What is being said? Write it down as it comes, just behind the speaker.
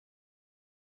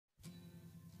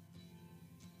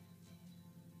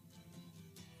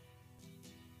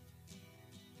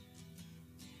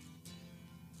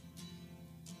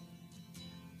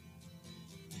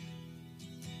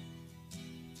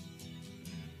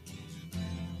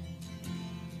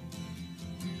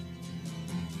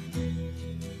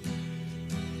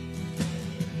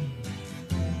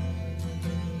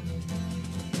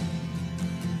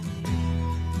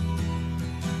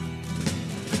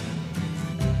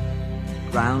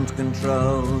Ground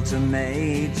control to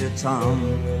Major Tom.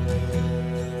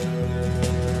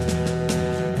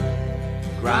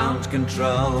 Ground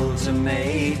control to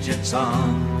Major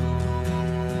Tom.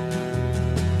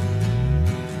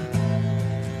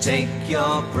 Take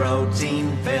your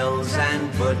protein pills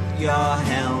and put your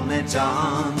helmet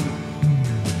on.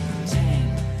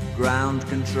 10. Ground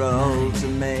control 9, to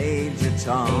Major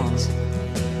Tom. 8,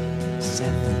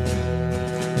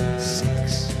 7,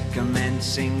 6.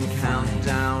 Commencing 5,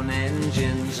 countdown,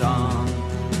 engines on.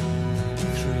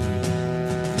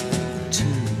 3, 2.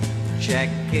 Check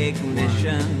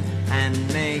ignition 1, and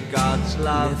may God's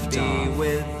love be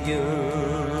with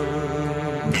you.